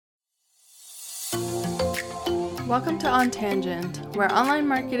Welcome to On Tangent, where online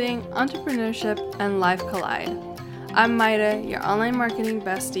marketing, entrepreneurship, and life collide. I'm Maida, your online marketing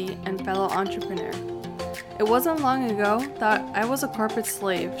bestie and fellow entrepreneur. It wasn't long ago that I was a corporate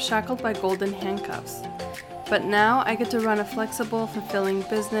slave shackled by golden handcuffs. But now I get to run a flexible, fulfilling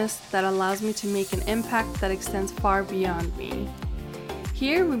business that allows me to make an impact that extends far beyond me.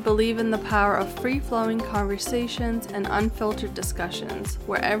 Here, we believe in the power of free-flowing conversations and unfiltered discussions,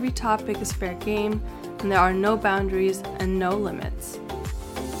 where every topic is fair game and there are no boundaries and no limits.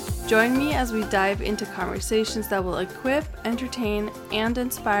 Join me as we dive into conversations that will equip, entertain, and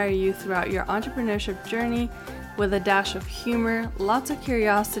inspire you throughout your entrepreneurship journey with a dash of humor, lots of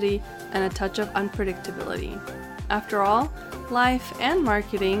curiosity, and a touch of unpredictability. After all, life and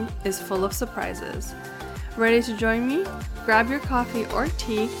marketing is full of surprises. Ready to join me? Grab your coffee or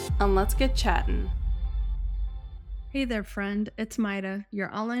tea and let's get chatting. Hey there, friend. It's Maida,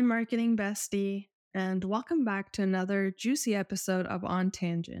 your online marketing bestie, and welcome back to another juicy episode of On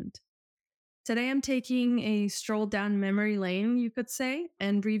Tangent. Today I'm taking a stroll down memory lane, you could say,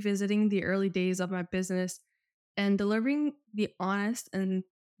 and revisiting the early days of my business and delivering the honest and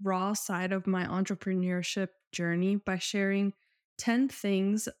raw side of my entrepreneurship journey by sharing 10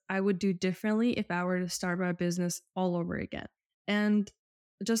 things I would do differently if I were to start my business all over again. And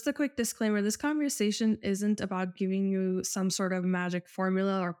just a quick disclaimer, this conversation isn't about giving you some sort of magic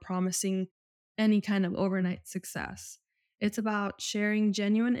formula or promising any kind of overnight success. It's about sharing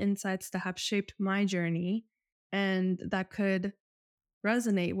genuine insights that have shaped my journey and that could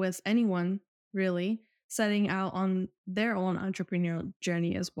resonate with anyone, really, setting out on their own entrepreneurial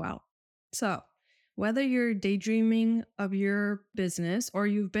journey as well. So, whether you're daydreaming of your business or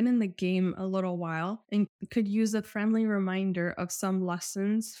you've been in the game a little while and could use a friendly reminder of some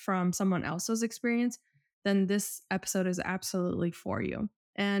lessons from someone else's experience, then this episode is absolutely for you.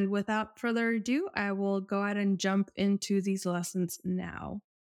 And without further ado, I will go ahead and jump into these lessons now.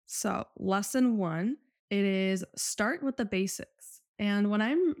 So, lesson one, it is start with the basics. And when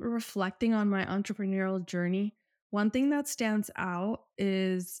I'm reflecting on my entrepreneurial journey, one thing that stands out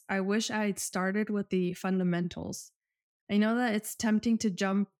is I wish I had started with the fundamentals. I know that it's tempting to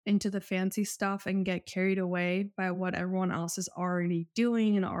jump into the fancy stuff and get carried away by what everyone else is already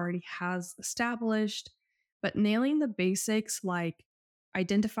doing and already has established, but nailing the basics like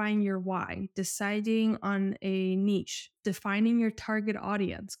identifying your why, deciding on a niche, defining your target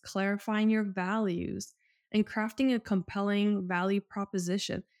audience, clarifying your values, and crafting a compelling value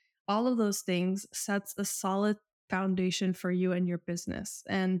proposition. All of those things sets a solid foundation for you and your business.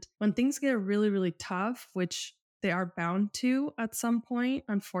 And when things get really, really tough, which they are bound to at some point,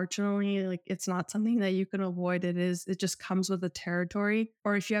 unfortunately, like it's not something that you can avoid. It just comes with the territory.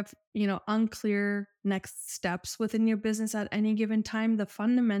 Or if you have, unclear next steps within your business at any given time, the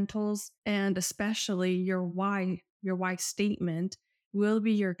fundamentals and especially your why statement will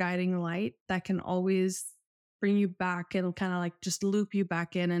be your guiding light that can always bring you back and kind of like just loop you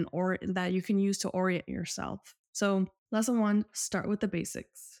back in and or that you can use to orient yourself. So, lesson one, start with the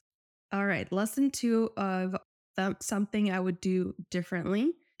basics. All right, lesson two of something I would do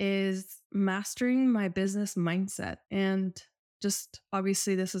differently is mastering my business mindset. And just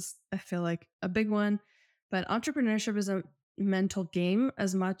obviously, this is, I feel like, a big one, but entrepreneurship is a mental game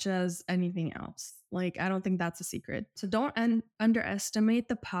as much as anything else. Like, I don't think that's a secret. So don't underestimate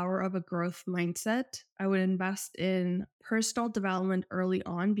the power of a growth mindset. I would invest in personal development early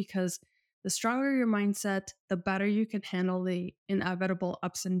on because the stronger your mindset, the better you can handle the inevitable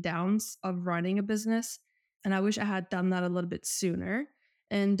ups and downs of running a business. And I wish I had done that a little bit sooner.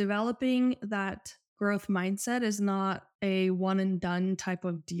 And developing that growth mindset is not a one and done type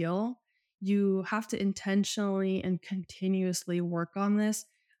of deal. You have to intentionally and continuously work on this.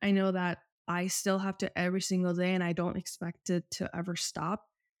 I know that I still have to every single day, and I don't expect it to ever stop.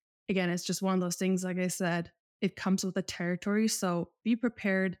 Again, it's just one of those things, like I said, it comes with the territory. So be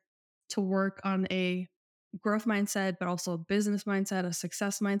prepared to work on a growth mindset, but also a business mindset, a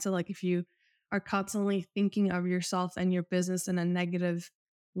success mindset. Like if you are constantly thinking of yourself and your business in a negative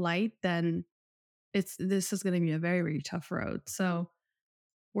light, then this is going to be a very, very tough road. So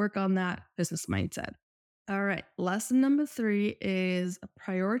work on that business mindset. All right. Lesson number 3 is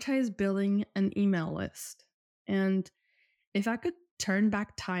prioritize building an email list. And if I could turn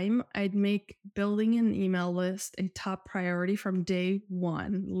back time, I'd make building an email list a top priority from day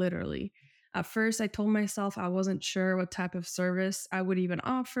one, literally. At first, I told myself I wasn't sure what type of service I would even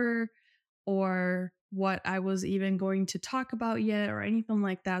offer or what I was even going to talk about yet or anything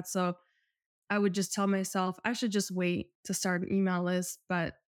like that. So I would just tell myself I should just wait to start an email list.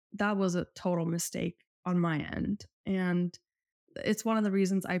 But that was a total mistake on my end. And it's one of the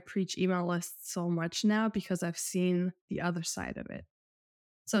reasons I preach email lists so much now, because I've seen the other side of it.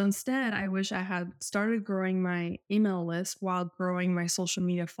 So instead, I wish I had started growing my email list while growing my social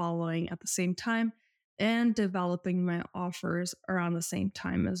media following at the same time and developing my offers around the same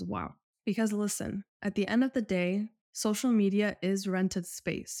time as well. Because listen, at the end of the day, social media is rented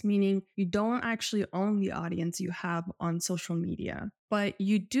space, meaning you don't actually own the audience you have on social media, but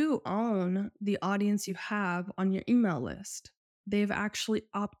you do own the audience you have on your email list. They've actually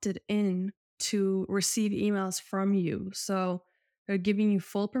opted in to receive emails from you. So they're giving you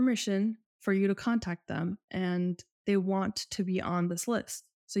full permission for you to contact them, and they want to be on this list.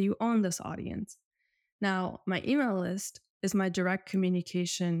 So you own this audience. Now, my email list is my direct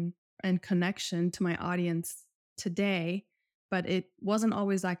communication and connection to my audience today, but it wasn't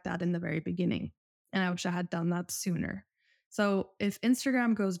always like that in the very beginning. And I wish I had done that sooner. So if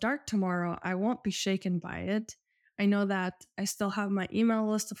Instagram goes dark tomorrow, I won't be shaken by it. I know that I still have my email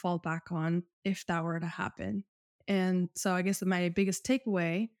list to fall back on if that were to happen. And so I guess my biggest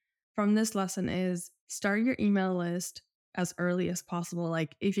takeaway from this lesson is start your email list as early as possible.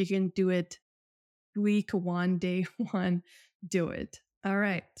 Like if you can do it week one, day one, do it. All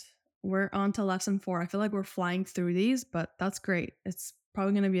right. We're on to lesson 4. I feel like we're flying through these, but that's great. It's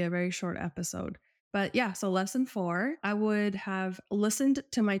probably going to be a very short episode. But yeah, so lesson 4, I would have listened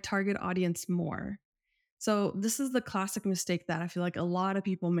to my target audience more. So, this is the classic mistake that I feel like a lot of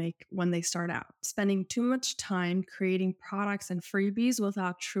people make when they start out, spending too much time creating products and freebies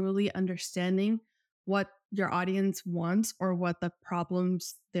without truly understanding what your audience wants or what the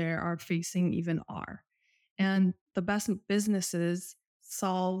problems they are facing even are. And the best businesses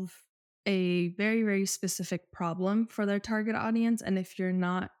solve a very, very specific problem for their target audience. And if you're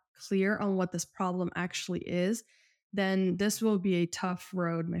not clear on what this problem actually is, then this will be a tough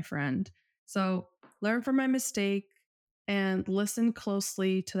road, my friend. So, learn from my mistake and listen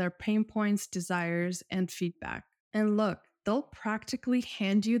closely to their pain points, desires, and feedback. And look, they'll practically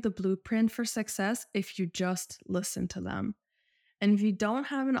hand you the blueprint for success if you just listen to them. And if you don't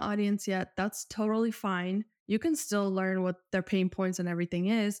have an audience yet, that's totally fine. You can still learn what their pain points and everything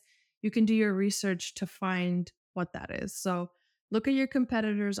is. You can do your research to find what that is. So look at your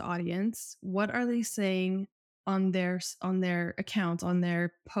competitors' audience. What are they saying on their accounts, on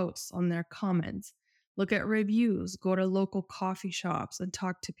their posts, on their comments? Look at reviews, go to local coffee shops and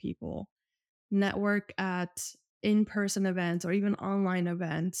talk to people. Network at in-person events or even online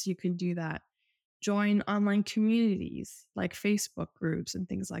events. You can do that. Join online communities like Facebook groups and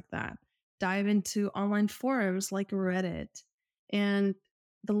things like that. Dive into online forums like Reddit. And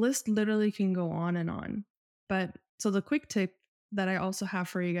the list literally can go on and on. But so the quick tip that I also have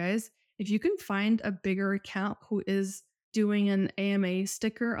for you guys, if you can find a bigger account who is doing an AMA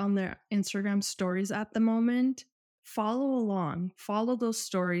sticker on their Instagram stories at the moment, follow along, follow those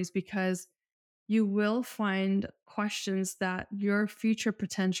stories, because you will find questions that your future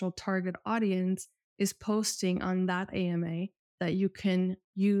potential target audience is posting on that AMA that you can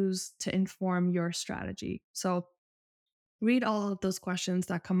use to inform your strategy. So read all of those questions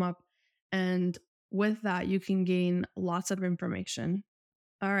that come up, and with that, you can gain lots of information.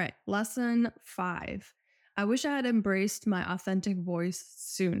 All right, lesson 5. I wish I had embraced my authentic voice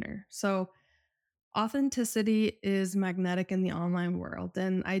sooner. So authenticity is magnetic in the online world,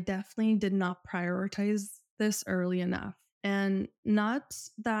 and I definitely did not prioritize this early enough. And not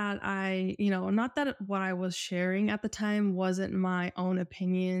that not that what I was sharing at the time wasn't my own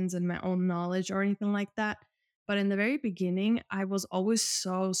opinions and my own knowledge or anything like that. But in the very beginning, I was always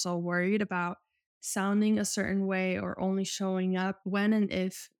so worried about sounding a certain way or only showing up when and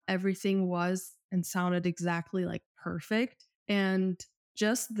if everything was and sounded exactly like perfect. And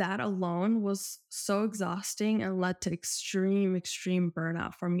just that alone was so exhausting and led to extreme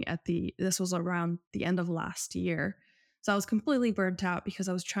burnout for me this was around the end of last year. So I was completely burnt out because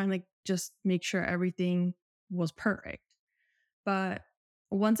I was trying to just make sure everything was perfect. But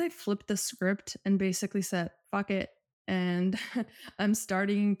once I flipped the script and basically said, fuck it, and I'm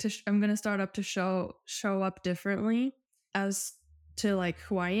going to start up to show up differently as to like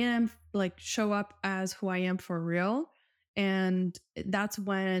who I am, like show up as who I am for real. And that's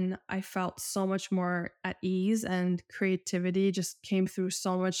when I felt so much more at ease, and creativity just came through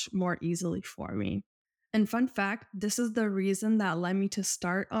so much more easily for me. And fun fact, this is the reason that led me to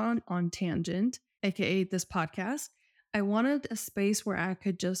start on Tangent, aka this podcast. I wanted a space where I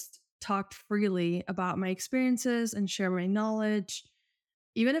could just talk freely about my experiences and share my knowledge,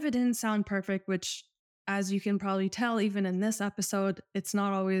 even if it didn't sound perfect, which, as you can probably tell, even in this episode, it's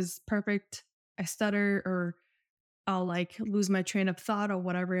not always perfect. I stutter, or I'll like lose my train of thought or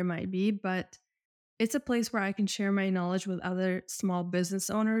whatever it might be. But It's a place where I can share my knowledge with other small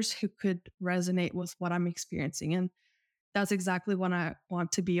business owners who could resonate with what I'm experiencing. And that's exactly what I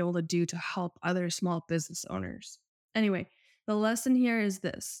want to be able to do to help other small business owners. Anyway, the lesson here is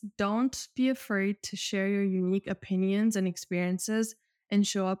this: don't be afraid to share your unique opinions and experiences and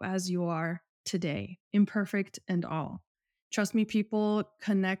show up as you are today, imperfect and all. Trust me, people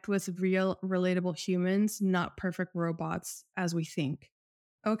connect with real, relatable humans, not perfect robots as we think.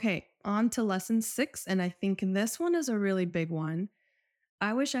 Okay, on to lesson 6. And I think this one is a really big one.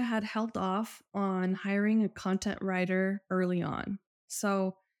 I wish I had held off on hiring a content writer early on.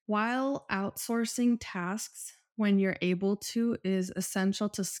 So, while outsourcing tasks when you're able to is essential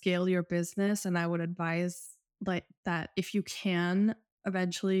to scale your business, and I would advise like that if you can,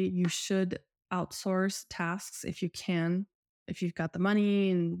 eventually you should outsource tasks if you can. If you've got the money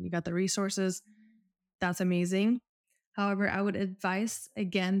and you got the resources, that's amazing. However, I would advise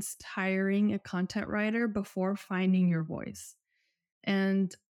against hiring a content writer before finding your voice.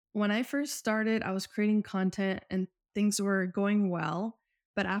 And when I first started, I was creating content and things were going well.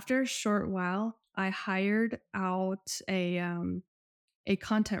 But after a short while, I hired out a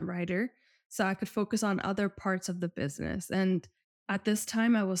content writer so I could focus on other parts of the business. And at this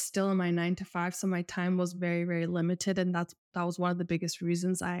time, I was still in my 9 to 5, so my time was very, very limited, and that was one of the biggest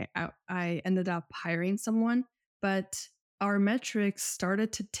reasons I ended up hiring someone. But our metrics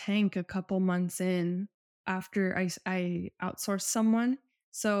started to tank a couple months in after I outsourced someone.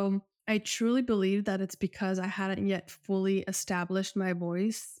 So I truly believe that it's because I hadn't yet fully established my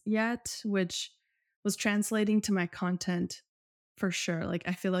voice yet, which was translating to my content for sure. Like,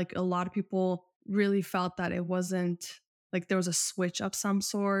 I feel like a lot of people really felt that it wasn't like there was a switch of some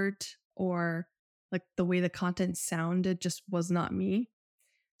sort, or like the way the content sounded just was not me.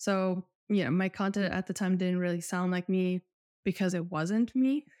 So, my content at the time didn't really sound like me because it wasn't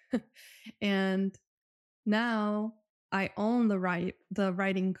me. And now I own the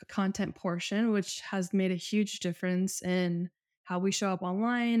writing content portion, which has made a huge difference in how we show up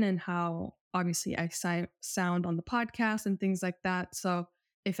online and how obviously sound on the podcast and things like that. So,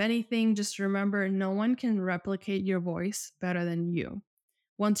 if anything, just remember no one can replicate your voice better than you.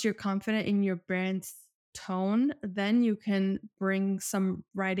 Once you're confident in your brand's tone, then you can bring some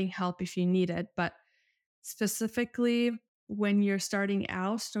writing help if you need it. But specifically, when you're starting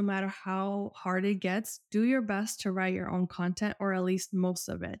out, no matter how hard it gets, do your best to write your own content, or at least most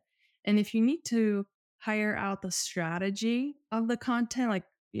of it. And if you need to hire out the strategy of the content, like,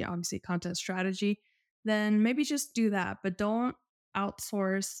 yeah, obviously content strategy, then maybe just do that. But don't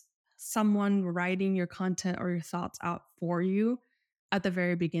outsource someone writing your content or your thoughts out for you at the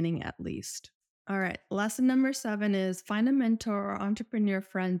very beginning, at least. All right. Lesson number 7 is find a mentor or entrepreneur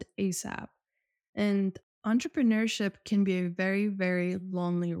friend ASAP. And entrepreneurship can be a very, very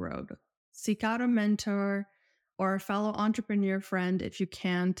lonely road. Seek out a mentor or a fellow entrepreneur friend if you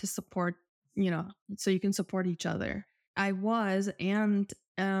can to support, so you can support each other. I was and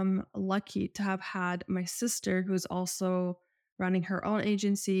am lucky to have had my sister, who's also running her own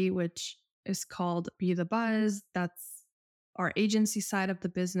agency, which is called Be the Buzz. That's our agency side of the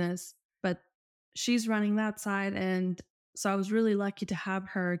business. But she's running that side. And so I was really lucky to have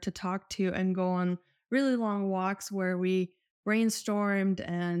her to talk to and go on really long walks where we brainstormed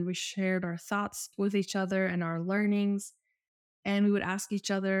and we shared our thoughts with each other and our learnings. And we would ask each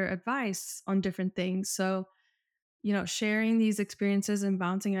other advice on different things. So, sharing these experiences and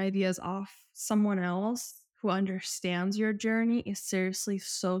bouncing ideas off someone else who understands your journey is seriously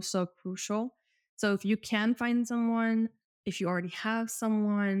so, so crucial. So, if you can find someone, if you already have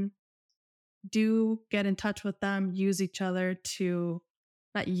someone, do get in touch with them, use each other to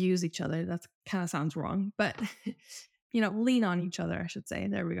not use each other. That kind of sounds wrong, but lean on each other, I should say.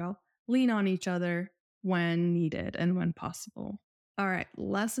 There we go. Lean on each other when needed and when possible. All right.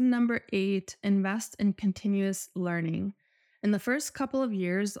 Lesson number 8, invest in continuous learning. In the first couple of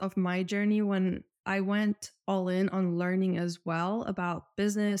years of my journey, when I went all in on learning as well about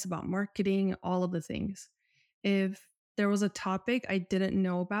business, about marketing, all of the things. If there was a topic I didn't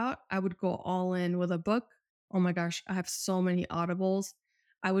know about, I would go all in with a book. Oh my gosh, I have so many audibles.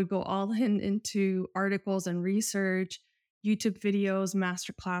 I would go all in into articles and research, YouTube videos,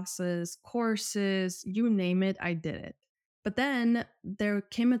 masterclasses, courses, you name it, I did it. But then there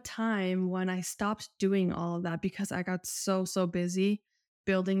came a time when I stopped doing all of that because I got so, so busy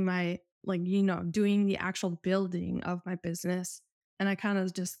building my, doing the actual building of my business. And I kind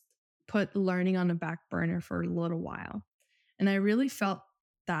of just put learning on the back burner for a little while. And I really felt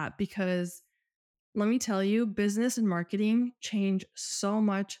that because let me tell you, business and marketing change so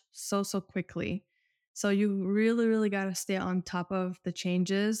much, so, so quickly. So you really, really got to stay on top of the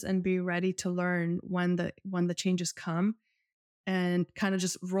changes and be ready to learn when the changes come, and kind of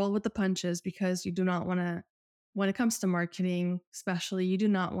just roll with the punches, because you do not want to, when it comes to marketing, especially, you do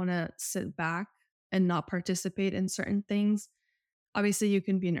not want to sit back and not participate in certain things. Obviously, you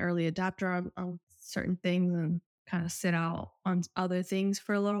can be an early adapter on certain things and kind of sit out on other things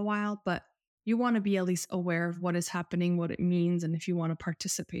for a little while, but you want to be at least aware of what is happening, what it means, and if you want to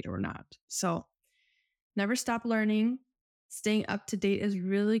participate or not. So never stop learning. Staying up to date is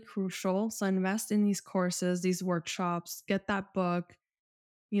really crucial. So invest in these courses, these workshops, get that book,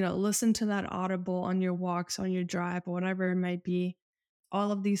 listen to that audible on your walks, on your drive, whatever it might be.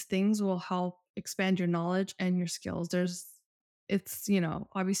 All of these things will help expand your knowledge and your skills.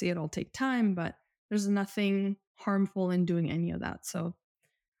 Obviously it'll take time, but there's nothing harmful in doing any of that. So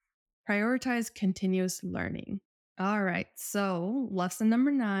prioritize continuous learning. All right. So lesson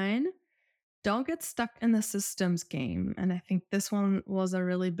number 9, don't get stuck in the systems game. And I think this one was a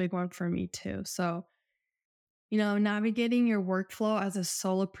really big one for me too. So, navigating your workflow as a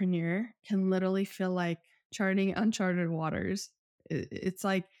solopreneur can literally feel like charting uncharted waters. It's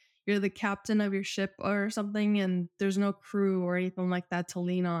like you're the captain of your ship or something, and there's no crew or anything like that to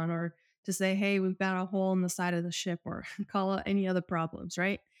lean on, or to say, hey, we've got a hole in the side of the ship, or call out any other problems,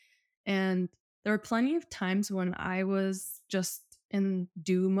 right? And there were plenty of times when I was just in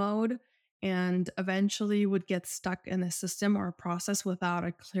do mode and eventually would get stuck in a system or a process without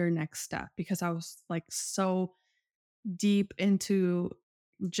a clear next step, because I was like so deep into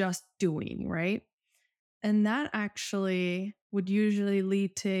just doing, right? And that actually would usually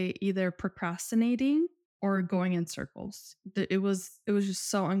lead to either procrastinating or going in circles. It was just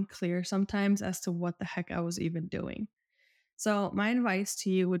so unclear sometimes as to what the heck I was even doing. So, my advice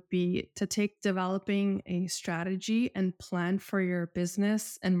to you would be to take developing a strategy and plan for your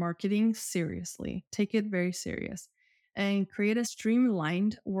business and marketing seriously. Take it very serious and create a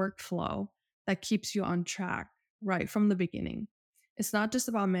streamlined workflow that keeps you on track right from the beginning. It's not just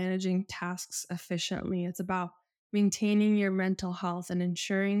about managing tasks efficiently, it's about maintaining your mental health and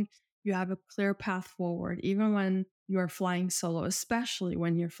ensuring you have a clear path forward, even when you are flying solo, especially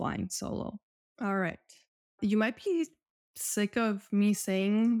when you're flying solo. All right. You might be sick of me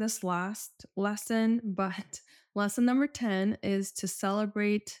saying this last lesson, but lesson number 10 is to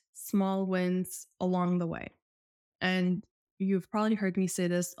celebrate small wins along the way. And you've probably heard me say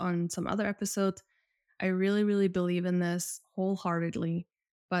this on some other episodes. I really, really believe in this wholeheartedly,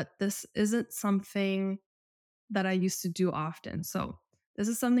 but this isn't something that I used to do often. So, this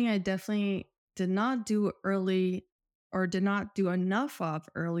is something I definitely did not do early, or did not do enough of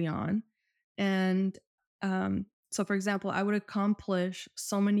early on. And so, for example, I would accomplish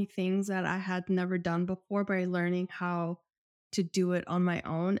so many things that I had never done before by learning how to do it on my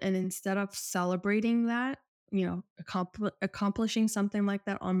own. And instead of celebrating that, accomplishing something like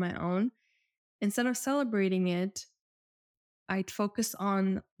that on my own, instead of celebrating it, I'd focus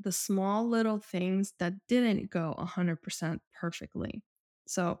on the small little things that didn't go 100% perfectly.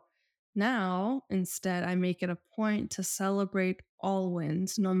 So now, instead, I make it a point to celebrate all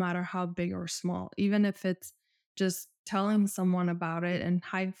wins, no matter how big or small, even if it's just telling someone about it and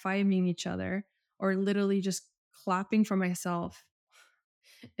high fiving each other, or literally just clapping for myself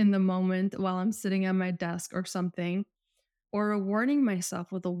in the moment while I'm sitting at my desk or something, or rewarding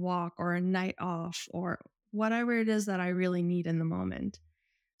myself with a walk or a night off or whatever it is that I really need in the moment.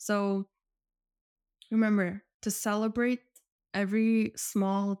 So remember to celebrate every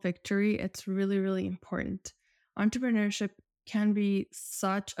small victory. It's really, really important. Entrepreneurship can be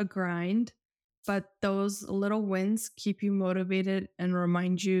such a grind, but those little wins keep you motivated and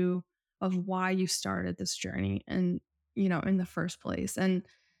remind you of why you started this journey and, in the first place. And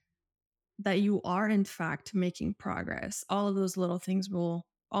that you are in fact making progress. All those little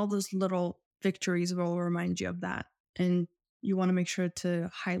victories will remind you of that. And you want to make sure to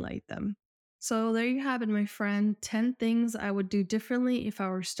highlight them. So there you have it, my friend. 10 things I would do differently if I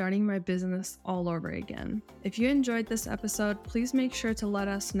were starting my business all over again. If you enjoyed this episode, please make sure to let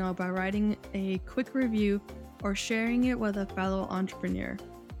us know by writing a quick review or sharing it with a fellow entrepreneur.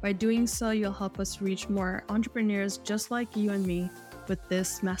 By doing so, you'll help us reach more entrepreneurs just like you and me with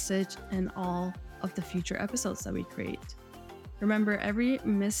this message and all of the future episodes that we create. Remember, every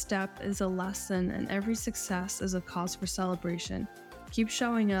misstep is a lesson and every success is a cause for celebration. Keep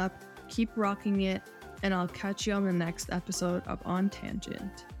showing up, keep rocking it, and I'll catch you on the next episode of On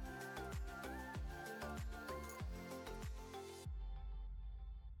Tangent.